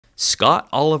Scott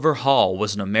Oliver Hall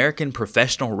was an American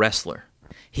professional wrestler.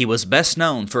 He was best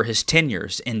known for his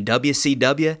tenures in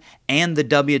WCW and the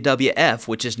WWF,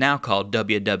 which is now called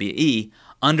WWE,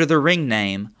 under the ring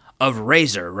name of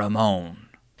Razor Ramon.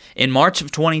 In March of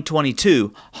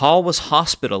 2022, Hall was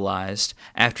hospitalized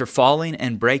after falling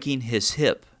and breaking his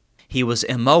hip. He was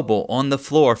immobile on the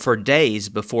floor for days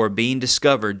before being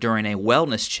discovered during a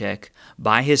wellness check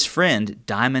by his friend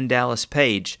Diamond Dallas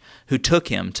Page, who took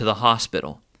him to the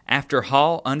hospital. After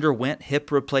Hall underwent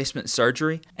hip replacement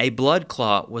surgery, a blood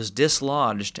clot was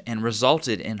dislodged and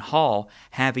resulted in Hall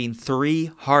having 3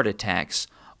 heart attacks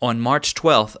on March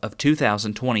 12th of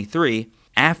 2023,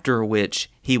 after which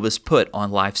he was put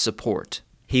on life support.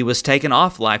 He was taken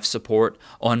off life support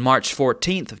on March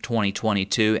 14th of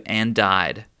 2022 and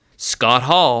died. Scott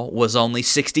Hall was only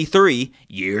 63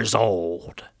 years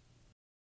old.